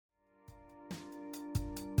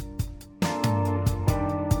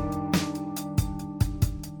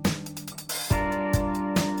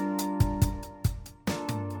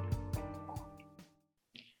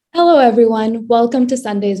everyone. Welcome to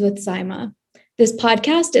Sundays with Saima. This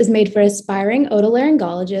podcast is made for aspiring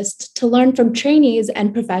otolaryngologists to learn from trainees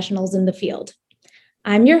and professionals in the field.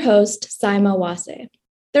 I'm your host, Saima Wase,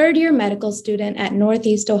 third-year medical student at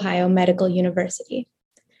Northeast Ohio Medical University.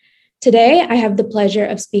 Today, I have the pleasure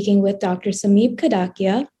of speaking with Dr. Sameep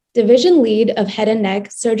Kadakia, Division Lead of Head and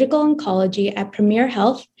Neck Surgical Oncology at Premier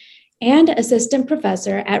Health and Assistant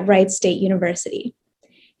Professor at Wright State University.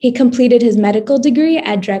 He completed his medical degree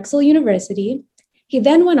at Drexel University. He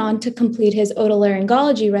then went on to complete his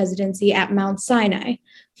otolaryngology residency at Mount Sinai,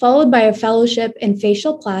 followed by a fellowship in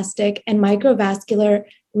facial plastic and microvascular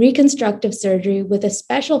reconstructive surgery with a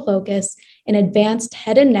special focus in advanced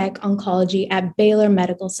head and neck oncology at Baylor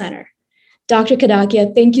Medical Center. Dr.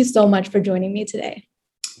 Kadakia, thank you so much for joining me today.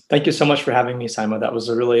 Thank you so much for having me, Saima. That was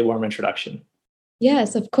a really warm introduction.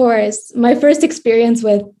 Yes, of course. My first experience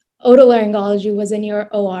with otolaryngology was in your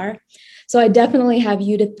OR. So I definitely have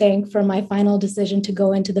you to thank for my final decision to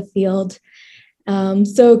go into the field.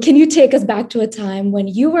 So can you take us back to a time when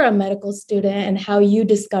you were a medical student and how you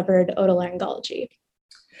discovered otolaryngology?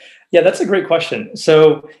 Yeah, that's a great question.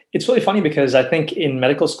 So it's really funny because I think in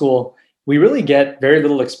medical school, we really get very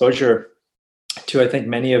little exposure to, I think,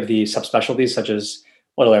 many of the subspecialties such as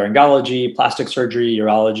otolaryngology, plastic surgery,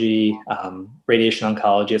 urology, radiation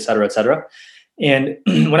oncology, et cetera, et cetera. And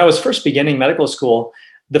when I was first beginning medical school,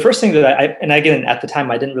 the first thing that and again, at the time,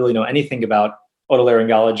 I didn't really know anything about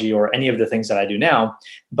otolaryngology or any of the things that I do now,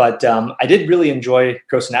 but I did really enjoy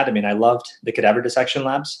gross anatomy and I loved the cadaver dissection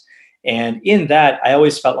labs. And in that, I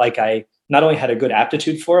always felt like I not only had a good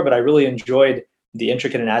aptitude for, but I really enjoyed the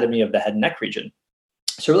intricate anatomy of the head and neck region.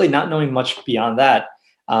 So really not knowing much beyond that,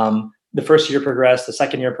 the first year progressed, the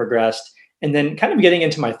second year progressed, and then kind of getting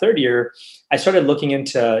into my third year, I started looking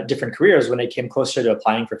into different careers when it came closer to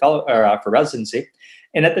applying for for residency.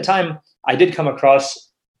 And at the time, I did come across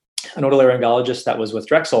an otolaryngologist that was with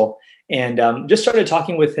Drexel and just started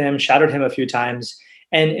talking with him, shadowed him a few times.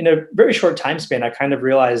 And in a very short time span, I kind of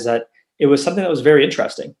realized that it was something that was very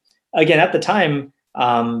interesting. Again, at the time,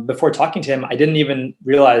 before talking to him, I didn't even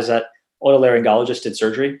realize that otolaryngologists did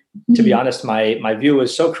surgery. Mm-hmm. To be honest, my view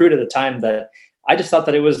was so crude at the time that I just thought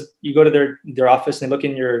that it was, you go to their office and they look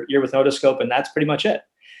in your ear with an otoscope and that's pretty much it.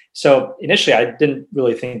 So initially, I didn't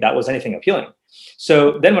really think that was anything appealing.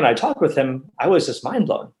 So then when I talked with him, I was just mind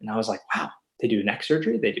blown. And I was like, wow, they do neck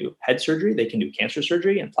surgery, they do head surgery, they can do cancer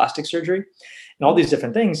surgery and plastic surgery and all these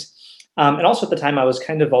different things. And also at the time, I was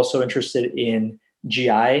kind of also interested in GI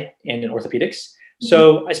and in orthopedics.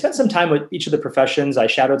 So I spent some time with each of the professions. I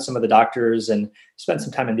shadowed some of the doctors and spent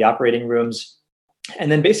some time in the operating rooms.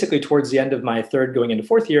 And then basically towards the end of my third going into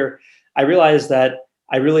fourth year, I realized that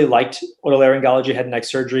I really liked otolaryngology head and neck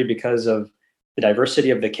surgery because of the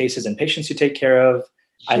diversity of the cases and patients you take care of.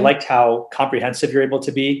 Sure. I liked how comprehensive you're able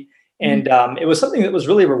to be. And it was something that was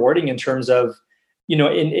really rewarding in terms of,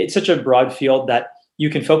 it's such a broad field that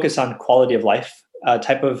you can focus on quality of life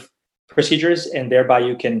type of procedures, and thereby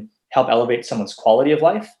you can help elevate someone's quality of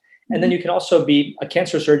life. And then you can also be a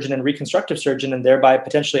cancer surgeon and reconstructive surgeon and thereby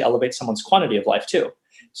potentially elevate someone's quantity of life too.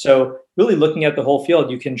 So really looking at the whole field,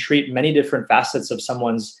 you can treat many different facets of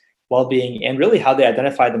someone's well-being and really how they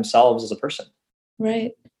identify themselves as a person.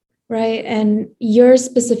 Right. And your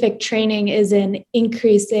specific training is in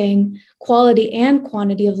increasing quality and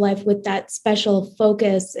quantity of life with that special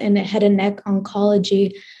focus in head and neck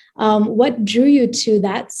oncology. What drew you to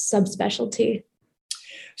that subspecialty?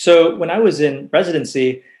 So when I was in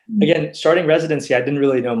residency, again, starting residency, I didn't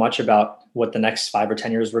really know much about what the next 5 or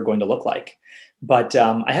 10 years were going to look like. But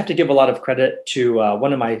I have to give a lot of credit to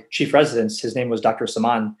one of my chief residents. His name was Dr.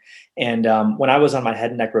 Saman. And when I was on my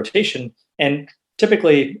head and neck rotation, and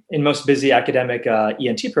typically in most busy academic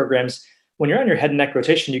ENT programs, when you're on your head and neck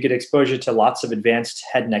rotation, you get exposure to lots of advanced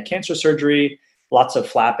head and neck cancer surgery, lots of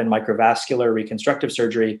flap and microvascular reconstructive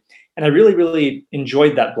surgery. And I really, really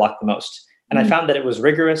enjoyed that block the most. And I found that it was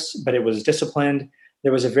rigorous, but it was disciplined.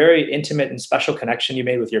 There was a very intimate and special connection you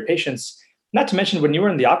made with your patients. Not to mention when you were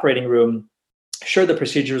in the operating room, sure, the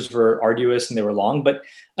procedures were arduous and they were long, but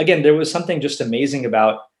again, there was something just amazing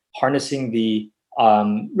about harnessing the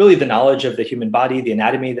really the knowledge of the human body, the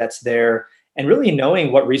anatomy that's there, and really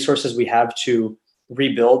knowing what resources we have to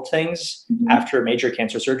rebuild things after major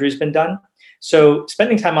cancer surgery has been done. So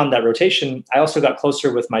spending time on that rotation, I also got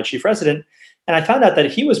closer with my chief resident, and I found out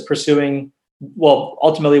that he was pursuing, well,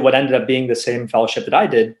 ultimately what ended up being the same fellowship that I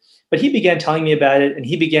did, but he began telling me about it, and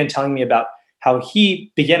he began telling me about how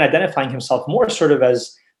he began identifying himself more sort of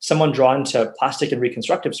as someone drawn to plastic and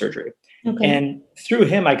reconstructive surgery. Okay. And through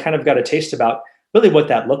him, I kind of got a taste about really what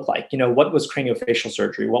that looked like. What was craniofacial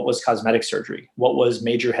surgery? What was cosmetic surgery? What was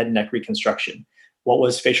major head and neck reconstruction? what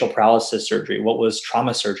was facial paralysis surgery, what was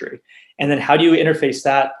trauma surgery, and then how do you interface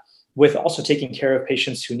that with also taking care of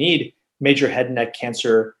patients who need major head and neck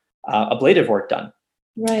cancer ablative work done.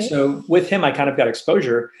 Right. So with him, I kind of got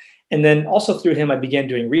exposure. And then also through him, I began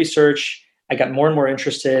doing research. I got more and more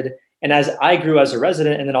interested. And as I grew as a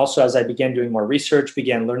resident, and then also as I began doing more research,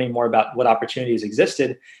 began learning more about what opportunities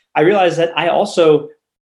existed, I realized that I also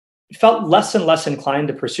felt less and less inclined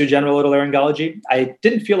to pursue general otolaryngology. I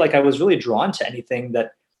didn't feel like I was really drawn to anything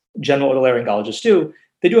that general otolaryngologists do.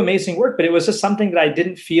 They do amazing work, but it was just something that I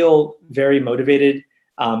didn't feel very motivated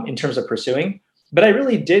in terms of pursuing. But I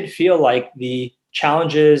really did feel like the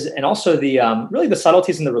challenges and also the really the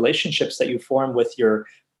subtleties in the relationships that you form with your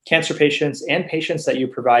cancer patients and patients that you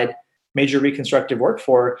provide major reconstructive work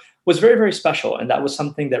for was very, very special. And that was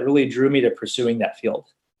something that really drew me to pursuing that field.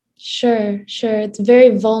 Sure. It's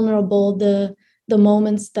very vulnerable, the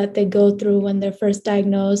moments that they go through when they're first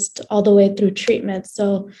diagnosed all the way through treatment.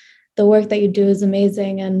 So the work that you do is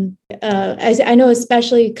amazing. And I know,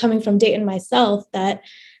 especially coming from Dayton myself, that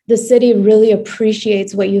the city really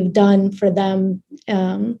appreciates what you've done for them.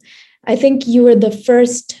 I think you were the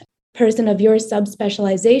first person of your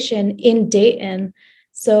subspecialization in Dayton.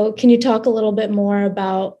 So can you talk a little bit more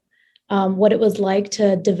about what it was like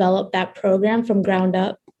to develop that program from ground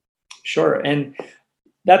up? Sure. And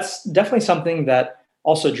that's definitely something that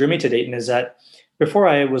also drew me to Dayton, is that before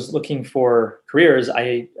I was looking for careers,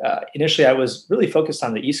 initially I was really focused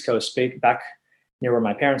on the East Coast, back near where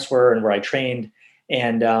my parents were and where I trained.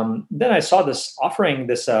 And then I saw this offering,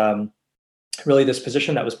 this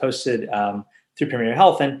position that was posted through Premier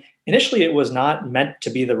Health. And initially it was not meant to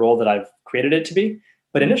be the role that I've created it to be,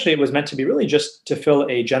 but initially it was meant to be really just to fill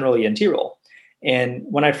a general ENT role. And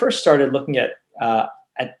when I first started looking at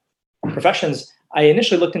professions, I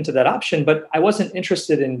initially looked into that option, but I wasn't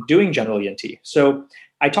interested in doing general ENT. So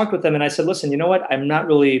I talked with them and I said, listen, you know what? I'm not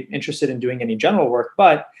really interested in doing any general work,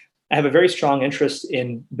 but I have a very strong interest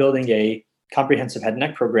in building a comprehensive head and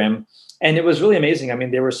neck program. And it was really amazing. I mean,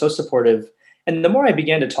 they were so supportive. And the more I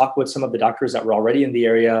began to talk with some of the doctors that were already in the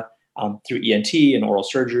area through ENT and oral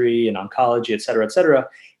surgery and oncology, et cetera,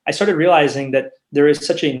 I started realizing that there is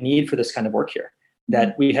such a need for this kind of work here,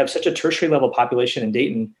 that we have such a tertiary level population in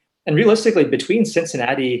Dayton. And realistically, between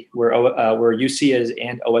Cincinnati, where UC is,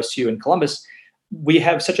 and OSU in Columbus, we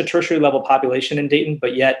have such a tertiary level population in Dayton,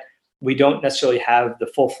 but yet we don't necessarily have the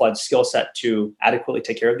full-fledged skill set to adequately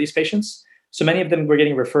take care of these patients. So many of them were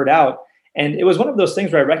getting referred out. And it was one of those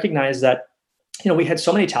things where I recognized that, we had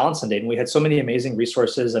so many talents in Dayton. We had so many amazing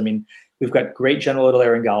resources. I mean, we've got great general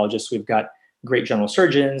otolaryngologists. We've got great general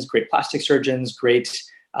surgeons, great plastic surgeons, great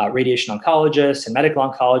radiation oncologists and medical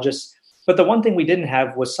oncologists. But the one thing we didn't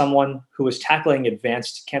have was someone who was tackling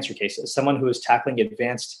advanced cancer cases, someone who was tackling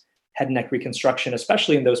advanced head and neck reconstruction,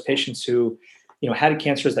 especially in those patients who, had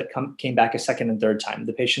cancers that came back a second and third time,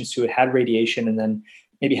 the patients who had radiation and then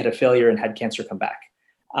maybe had a failure and had cancer come back.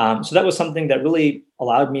 So that was something that really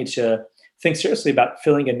allowed me to think seriously about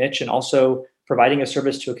filling a niche and also providing a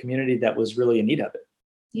service to a community that was really in need of it.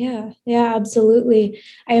 Yeah, absolutely.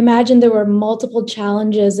 I imagine there were multiple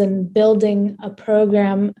challenges in building a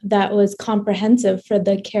program that was comprehensive for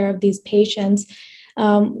the care of these patients.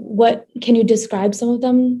 What can you describe some of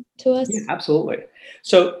them to us? Yeah, absolutely.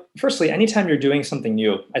 So firstly, anytime you're doing something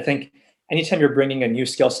new, I think anytime you're bringing a new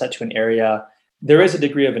skill set to an area, there is a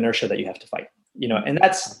degree of inertia that you have to fight, and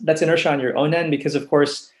that's inertia on your own end, because of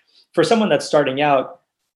course, for someone that's starting out,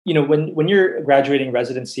 when you're graduating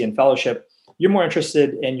residency and fellowship, you're more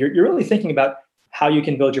interested and you're really thinking about how you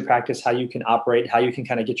can build your practice, how you can operate, how you can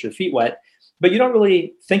kind of get your feet wet, but you don't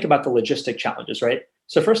really think about the logistic challenges, right?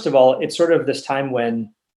 So first of all, it's sort of this time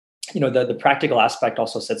when, the practical aspect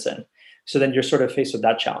also sits in. So then you're sort of faced with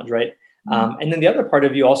that challenge, right? Mm-hmm. And then the other part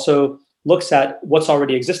of you also looks at what's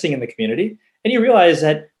already existing in the community. And you realize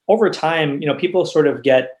that over time, people sort of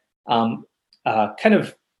get kind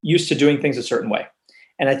of used to doing things a certain way.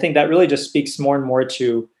 And I think that really just speaks more and more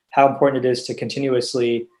to how important it is to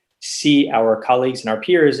continuously see our colleagues and our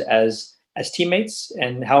peers as teammates,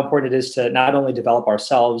 and how important it is to not only develop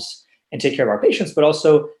ourselves and take care of our patients, but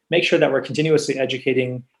also make sure that we're continuously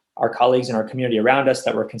educating our colleagues and our community around us,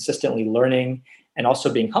 that we're consistently learning and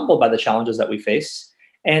also being humbled by the challenges that we face.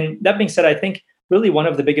 And that being said, I think really one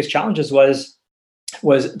of the biggest challenges was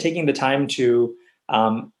taking the time to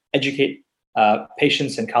educate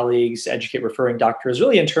patients and colleagues, educate referring doctors,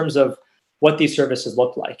 really in terms of what these services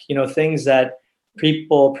look like. Things that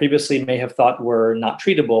people previously may have thought were not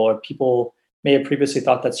treatable, or people may have previously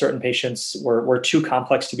thought that certain patients were too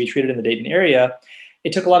complex to be treated in the Dayton area.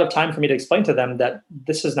 It took a lot of time for me to explain to them that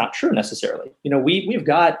this is not true necessarily. We've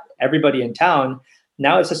got everybody in town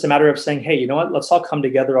now it's just a matter of saying, hey, you know what, let's all come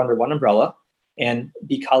together under one umbrella and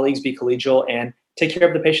be colleagues, be collegial, and take care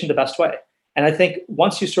of the patient the best way. And I think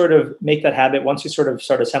once you sort of make that habit, once you sort of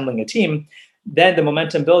start assembling a team, then the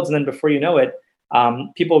momentum builds. And then before you know it,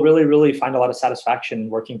 people really, really find a lot of satisfaction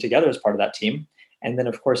working together as part of that team. And then,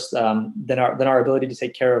 of course, then our ability to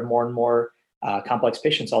take care of more and more complex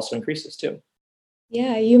patients also increases too.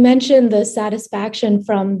 Yeah, you mentioned the satisfaction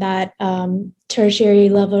from that tertiary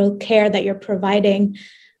level care that you're providing.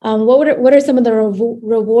 What are some of the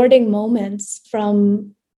rewarding moments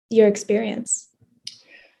from your experience?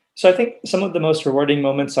 So I think some of the most rewarding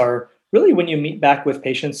moments are really when you meet back with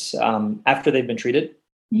patients after they've been treated.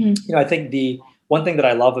 Mm-hmm. I think the one thing that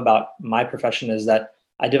I love about my profession is that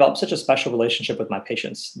I developed such a special relationship with my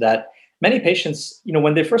patients that many patients,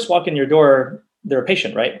 when they first walk in your door, they're a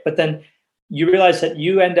patient, right? But then you realize that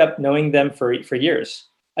you end up knowing them for years.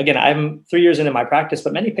 Again, I'm 3 years into my practice,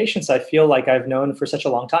 but many patients I feel like I've known for such a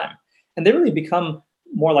long time. And they really become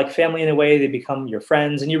more like family in a way. They become your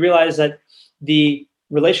friends. And you realize that the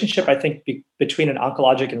relationship, I think, between an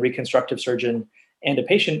oncologic and reconstructive surgeon and a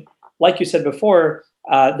patient, like you said before,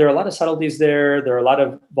 there are a lot of subtleties there. There are a lot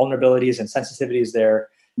of vulnerabilities and sensitivities there.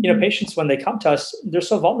 Patients, when they come to us, they're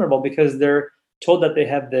so vulnerable because they're told that they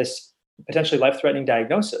have this potentially life-threatening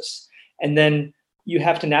diagnosis. And then you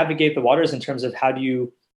have to navigate the waters in terms of how do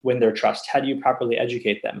you win their trust? How do you properly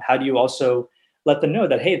educate them? How do you also let them know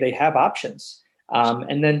that, hey, they have options?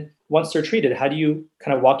 And then once they're treated, how do you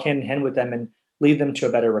kind of walk hand in hand with them and lead them to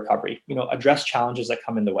a better recovery, address challenges that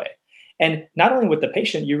come in the way? And not only with the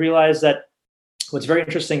patient, you realize that what's very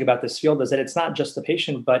interesting about this field is that it's not just the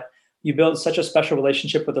patient, but you build such a special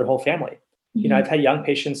relationship with their whole family. Mm-hmm. I've had young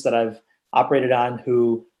patients that I've operated on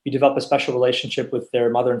who you develop a special relationship with their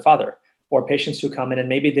mother and father, or patients who come in and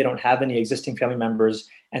maybe they don't have any existing family members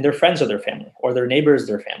and their friends are their family or their neighbors,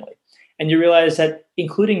 their family. And you realize that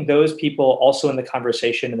including those people also in the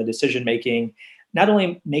conversation and the decision-making not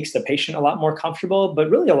only makes the patient a lot more comfortable, but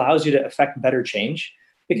really allows you to affect better change.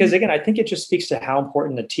 Because again, I think it just speaks to how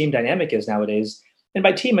important the team dynamic is nowadays. And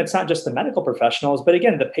by team, it's not just the medical professionals, but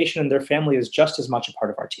again, the patient and their family is just as much a part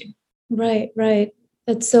of our team. Right.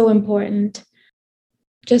 That's so important.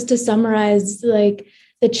 Just to summarize, like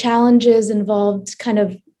the challenges involved kind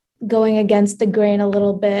of going against the grain a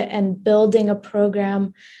little bit and building a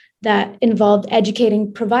program that involved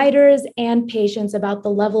educating providers and patients about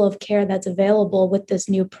the level of care that's available with this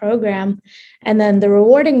new program. And then the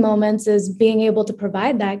rewarding moments is being able to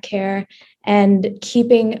provide that care and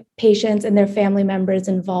keeping patients and their family members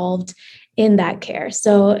involved in that care.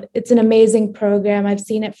 So it's an amazing program. I've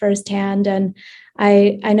seen it firsthand. And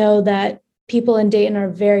I know that people in Dayton are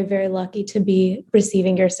very, very lucky to be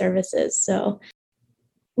receiving your services. So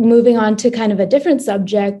moving on to kind of a different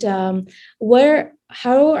subject,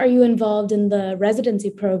 how are you involved in the residency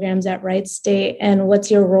programs at Wright State, and what's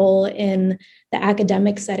your role in the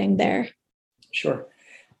academic setting there? Sure.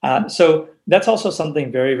 So that's also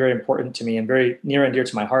something very, very important to me and very near and dear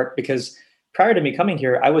to my heart, because prior to me coming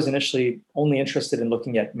here, I was initially only interested in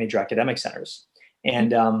looking at major academic centers.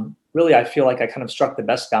 And really, I feel like I kind of struck the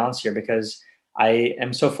best balance here because I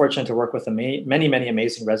am so fortunate to work with many, many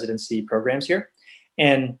amazing residency programs here.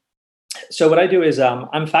 And so what I do is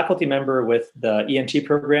I'm faculty member with the ENT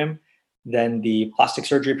program, then the plastic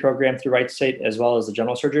surgery program through Wright State, as well as the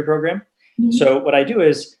general surgery program. Mm-hmm. So what I do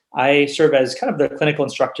is I serve as kind of the clinical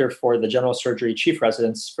instructor for the general surgery chief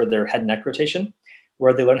residents for their head and neck rotation,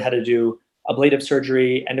 where they learn how to do ablative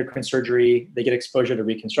surgery, endocrine surgery, they get exposure to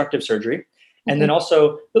reconstructive surgery. And then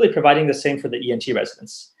also really providing the same for the ENT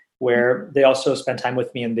residents, where they also spend time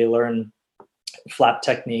with me and they learn flap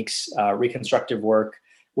techniques, reconstructive work,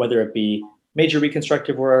 whether it be major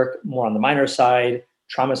reconstructive work, more on the minor side,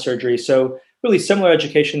 trauma surgery. So really similar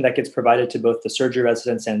education that gets provided to both the surgery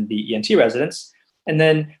residents and the ENT residents. And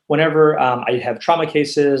then whenever I have trauma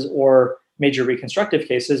cases or major reconstructive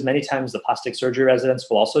cases, many times the plastic surgery residents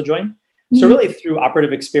will also join. Mm-hmm. So really through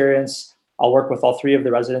operative experience, I'll work with all three of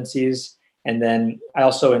the residencies. And then I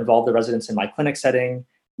also involve the residents in my clinic setting.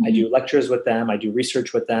 Mm-hmm. I do lectures with them. I do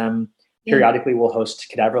research with them. Periodically, we'll host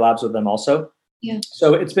cadaver labs with them also. Yeah.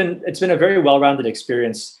 So it's been a very well-rounded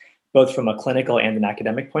experience, both from a clinical and an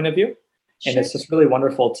academic point of view. Sure. And it's just really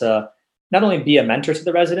wonderful to not only be a mentor to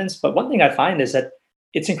the residents, but one thing I find is that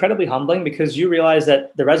it's incredibly humbling because you realize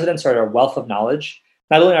that the residents are a wealth of knowledge.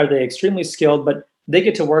 Not only are they extremely skilled, but they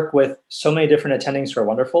get to work with so many different attendings who are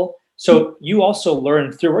wonderful. So you also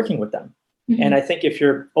learn through working with them. Mm-hmm. And I think if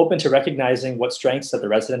you're open to recognizing what strengths that the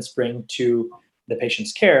residents bring to the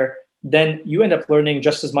patient's care, then you end up learning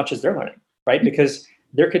just as much as they're learning, right? Mm-hmm. Because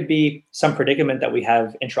there could be some predicament that we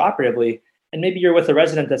have intraoperatively, And maybe you're with a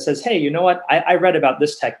resident that says, hey, you know what? I read about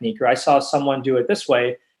this technique, or I saw someone do it this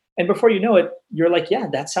way. And before you know it, you're like, yeah,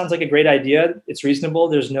 that sounds like a great idea. It's reasonable.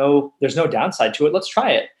 There's no downside to it. Let's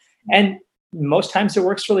try it. And most times it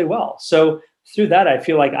works really well. So through that, I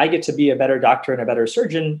feel like I get to be a better doctor and a better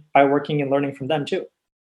surgeon by working and learning from them too.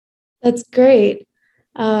 That's great.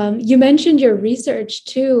 You mentioned your research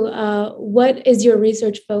too. What is your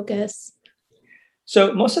research focus?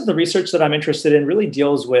 So most of the research that I'm interested in really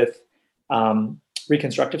deals with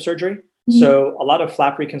reconstructive surgery. Mhm. So a lot of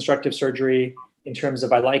flap reconstructive surgery in terms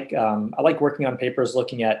of I like working on papers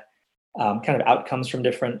looking at kind of outcomes from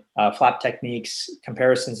different flap techniques,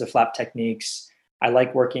 comparisons of flap techniques. I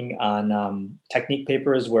like working on technique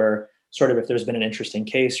papers where sort of if there's been an interesting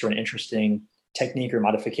case or an interesting technique or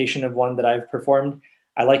modification of one that I've performed,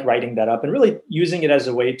 I like writing that up and really using it as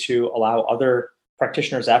a way to allow other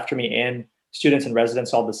practitioners after me and students and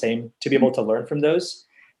residents all the same to be able to learn from those.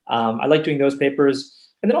 I like doing those papers.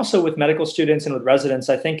 And then also with medical students and with residents,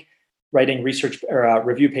 I think writing research or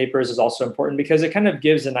review papers is also important because it kind of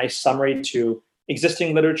gives a nice summary to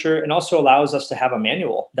existing literature and also allows us to have a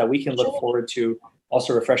manual that we can look forward to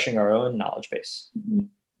also refreshing our own knowledge base.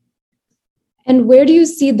 And where do you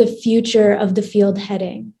see the future of the field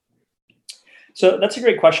heading? So that's a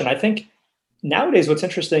great question. I think nowadays what's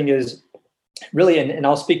interesting is really, and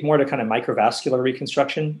I'll speak more to kind of microvascular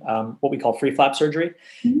reconstruction, what we call free flap surgery.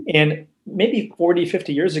 Mm-hmm. And maybe 40,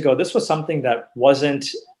 50 years ago, this was something that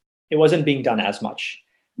wasn't being done as much.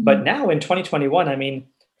 Mm-hmm. But now in 2021, I mean,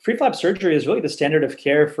 free flap surgery is really the standard of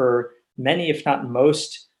care for many, if not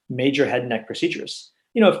most, major head and neck procedures.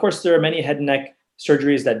 Of course, there are many head and neck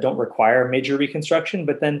surgeries that don't require major reconstruction,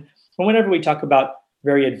 but then whenever we talk about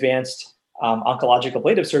very advanced oncologic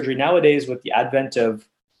ablative surgery, nowadays with the advent of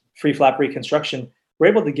free flap reconstruction, we're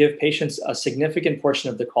able to give patients a significant portion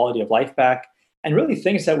of the quality of life back and really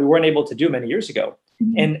things that we weren't able to do many years ago.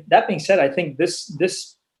 Mm-hmm. And that being said, I think this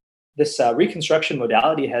reconstruction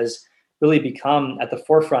modality has really become at the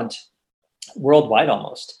forefront worldwide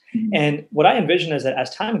almost. Mm-hmm. And what I envision is that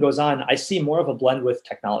as time goes on, I see more of a blend with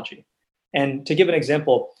technology. And to give an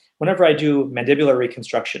example, whenever I do mandibular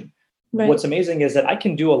reconstruction, right, what's amazing is that I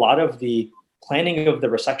can do a lot of the planning of the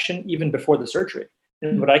resection even before the surgery.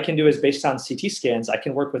 And what I can do is based on CT scans, I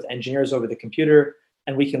can work with engineers over the computer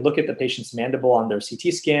and we can look at the patient's mandible on their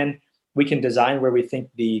CT scan. We can design where we think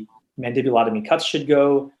the mandibulotomy cuts should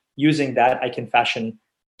go. Using that, I can fashion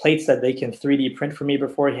plates that they can 3D print for me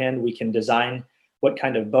beforehand. We can design what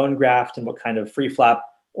kind of bone graft and what kind of free flap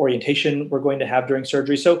orientation we're going to have during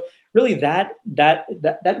surgery. So really that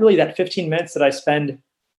 15 minutes that I spend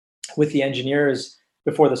with the engineers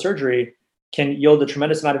before the surgery can yield a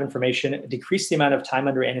tremendous amount of information, decrease the amount of time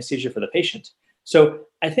under anesthesia for the patient. So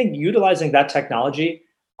I think utilizing that technology,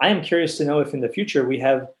 I am curious to know if in the future we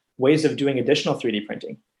have ways of doing additional 3D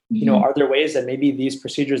printing. Mm-hmm. Are there ways that maybe these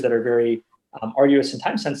procedures that are very arduous and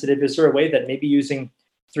time sensitive, is there a way that maybe using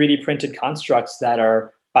 3D printed constructs that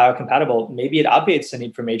are biocompatible, maybe it obviates the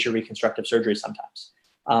need for major reconstructive surgery sometimes.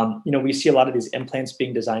 We see a lot of these implants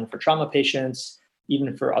being designed for trauma patients,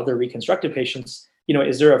 even for other reconstructive patients.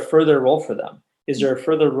 Is there a further role for them? Is there a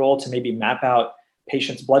further role to maybe map out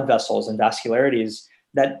patients' blood vessels and vascularities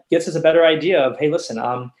that gets us a better idea of, hey, listen,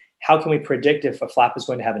 how can we predict if a flap is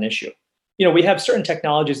going to have an issue? We have certain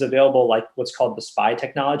technologies available, like what's called the SPY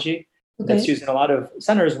technology, okay, that's used in a lot of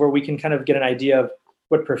centers where we can kind of get an idea of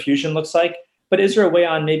what perfusion looks like. But is there a way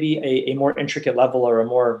on maybe a more intricate level or a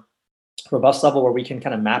more robust level where we can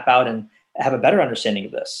kind of map out and have a better understanding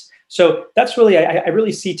of this? So that's really, I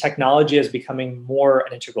really see technology as becoming more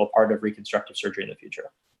an integral part of reconstructive surgery in the future.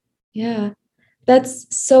 Yeah, that's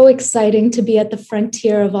so exciting to be at the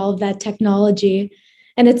frontier of all of that technology.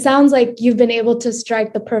 And it sounds like you've been able to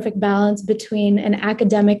strike the perfect balance between an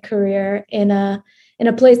academic career in a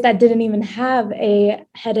place that didn't even have a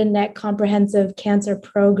head and neck comprehensive cancer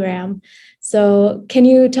program. So can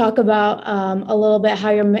you talk about a little bit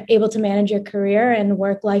how you're able to manage your career and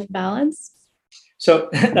work-life balance? So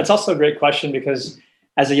that's also a great question because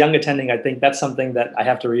as a young attending, I think that's something that I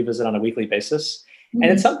have to revisit on a weekly basis. Mm-hmm.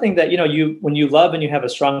 And it's something that, when you love and you have a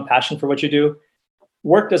strong passion for what you do,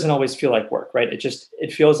 work doesn't always feel like work, right?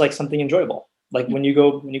 It feels like something enjoyable. Like when you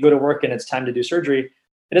go to work and it's time to do surgery,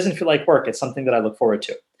 it doesn't feel like work. It's something that I look forward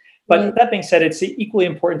to. But right, that being said, it's equally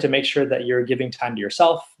important to make sure that you're giving time to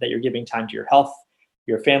yourself, that you're giving time to your health,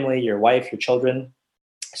 your family, your wife, your children.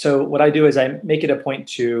 So what I do is I make it a point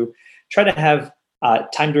to try to have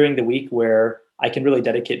time during the week where I can really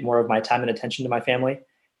dedicate more of my time and attention to my family.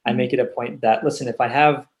 I make it a point that, listen, if I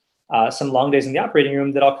have some long days in the operating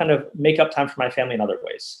room, that I'll kind of make up time for my family in other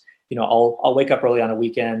ways. I'll wake up early on a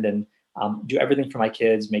weekend and do everything for my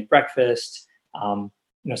kids, make breakfast,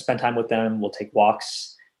 spend time with them. We'll take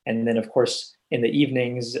walks. And then, of course, in the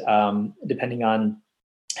evenings, depending on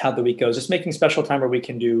how the week goes, just making special time where we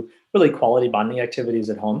can do really quality bonding activities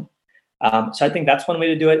at home. So I think that's one way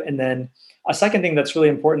to do it. And then a second thing that's really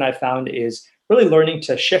important I found is really learning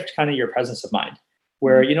to shift kind of your presence of mind,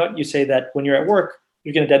 where, you say that when you're at work,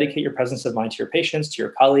 you're going to dedicate your presence of mind to your patients, to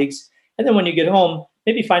your colleagues. And then when you get home,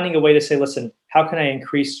 maybe finding a way to say, listen, how can I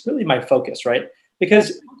increase really my focus, right?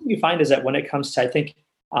 Because what you find is that when it comes to, I think,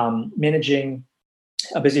 managing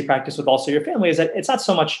a busy practice with also your family, is that it's not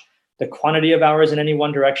so much the quantity of hours in any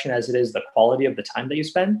one direction as it is the quality of the time that you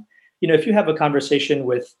spend. If you have a conversation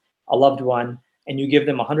with a loved one and you give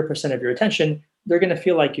them 100% of your attention, they're going to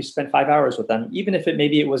feel like you spent 5 hours with them, even if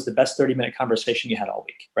it was the best 30-minute conversation you had all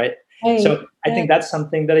week, right? So I think that's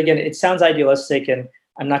something that, again, it sounds idealistic, and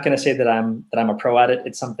I'm not going to say that I'm a pro at it.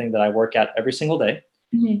 It's something that I work at every single day.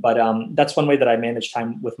 But that's one way that I manage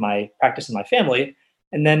time with my practice and my family.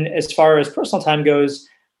 And then as far as personal time goes,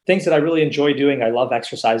 things that I really enjoy doing, I love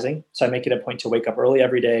exercising. So I make it a point to wake up early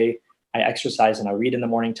every day. I exercise and I read in the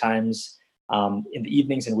morning times, in the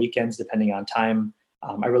evenings and weekends, depending on time.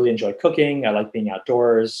 I really enjoy cooking. I like being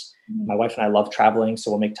outdoors. My wife and I love traveling,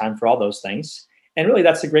 so we'll make time for all those things. And really,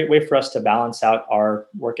 that's a great way for us to balance out our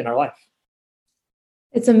work and our life.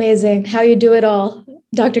 It's amazing how you do it all,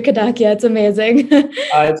 Dr. Kadakia. It's amazing.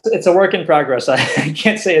 It's a work in progress. I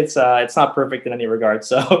can't say it's not perfect in any regard.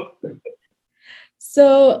 So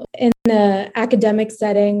in an academic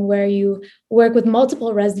setting where you work with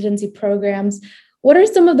multiple residency programs, what are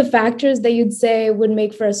some of the factors that you'd say would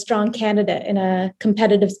make for a strong candidate in a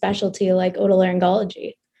competitive specialty like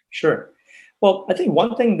otolaryngology? Sure. Well, I think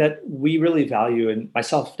one thing that we really value, and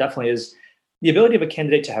myself definitely, is the ability of a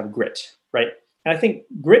candidate to have grit, right? And I think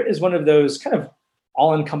grit is one of those kind of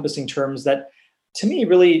all-encompassing terms that, to me,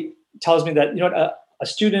 really tells me that, a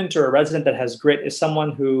student or a resident that has grit is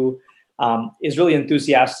someone who is really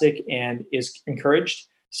enthusiastic and is encouraged,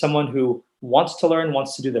 someone who wants to learn,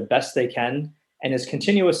 wants to do the best they can, and is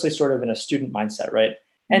continuously sort of in a student mindset, right?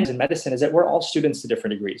 And in medicine is that we're all students to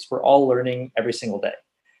different degrees. We're all learning every single day.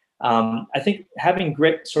 I think having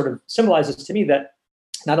grit sort of symbolizes to me that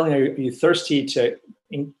not only are you thirsty to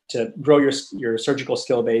grow your surgical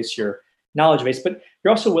skill base, your knowledge base, but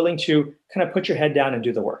you're also willing to kind of put your head down and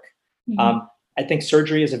do the work. I think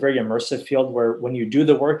surgery is a very immersive field where when you do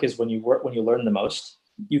the work is when you learn the most.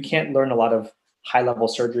 You can't learn a lot of high-level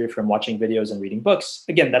surgery from watching videos and reading books.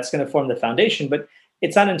 Again, that's going to form the foundation, but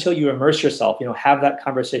it's not until you immerse yourself, have that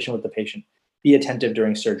conversation with the patient, be attentive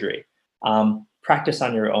during surgery, practice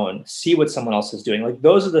on your own, see what someone else is doing. Like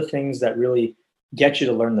those are the things that really get you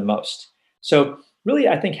to learn the most. So really,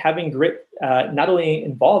 I think having grit not only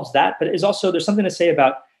involves that, but is also, there's something to say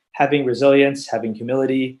about having resilience, having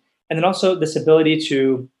humility, and then also this ability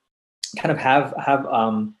to kind of have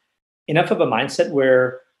enough of a mindset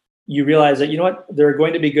where you realize that, there are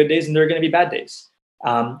going to be good days and there are going to be bad days.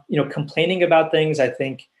 Complaining about things, I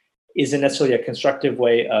think, isn't necessarily a constructive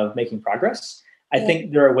way of making progress. I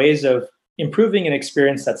think there are ways of improving an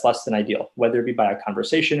experience that's less than ideal, whether it be by a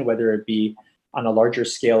conversation, whether it be on a larger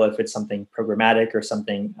scale, if it's something programmatic or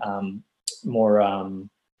something more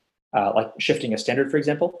like shifting a standard, for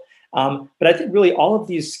example. But I think really all of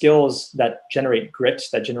these skills that generate grit,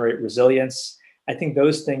 that generate resilience, I think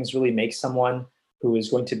those things really make someone who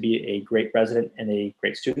is going to be a great resident and a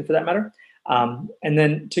great student for that matter. And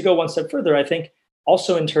then to go one step further, I think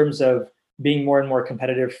also in terms of being more and more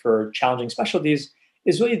competitive for challenging specialties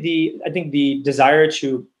is really the desire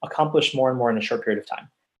to accomplish more and more in a short period of time,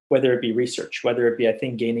 whether it be research, whether it be, I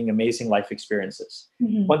think, gaining amazing life experiences.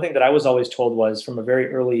 One thing that I was always told was from a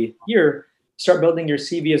very early year, start building your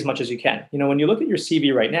CV as much as you can. When you look at your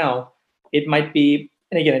CV right now, it might be,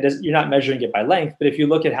 and again, you're not measuring it by length, but if you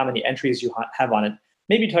look at how many entries you have on it,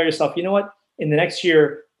 maybe tell yourself, you know what, in the next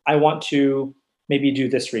year, I want to maybe do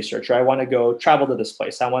this research, or I want to go travel to this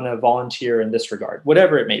place. I want to volunteer in this regard,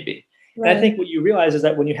 whatever it may be. Right. And I think what you realize is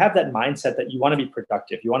that when you have that mindset that you want to be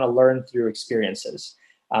productive, you want to learn through experiences,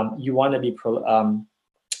 you want to be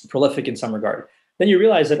prolific in some regard, then you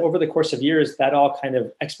realize that over the course of years, that all kind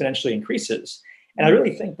of exponentially increases. And I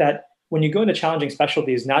really think that when you go into challenging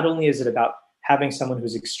specialties, not only is it about having someone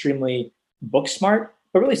who's extremely book smart,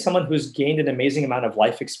 but really someone who's gained an amazing amount of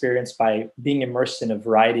life experience by being immersed in a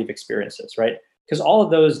variety of experiences, right? Because all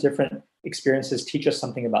of those different experiences teach us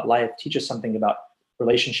something about life, teach us something about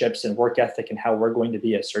relationships and work ethic and how we're going to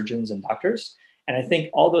be as surgeons and doctors. And I think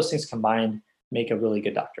all those things combined make a really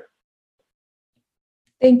good doctor.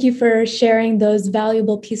 Thank you for sharing those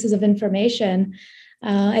valuable pieces of information.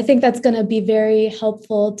 I think that's going to be very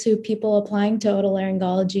helpful to people applying to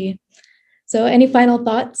otolaryngology. So any final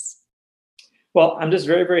thoughts? Well, I'm just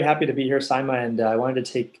very, very happy to be here, Saima, and I wanted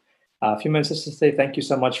to take a few minutes just to say thank you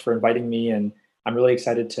so much for inviting me, and I'm really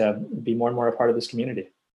excited to be more and more a part of this community.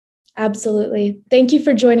 Absolutely. Thank you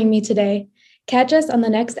for joining me today. Catch us on the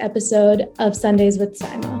next episode of Sundays with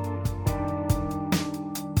Saima.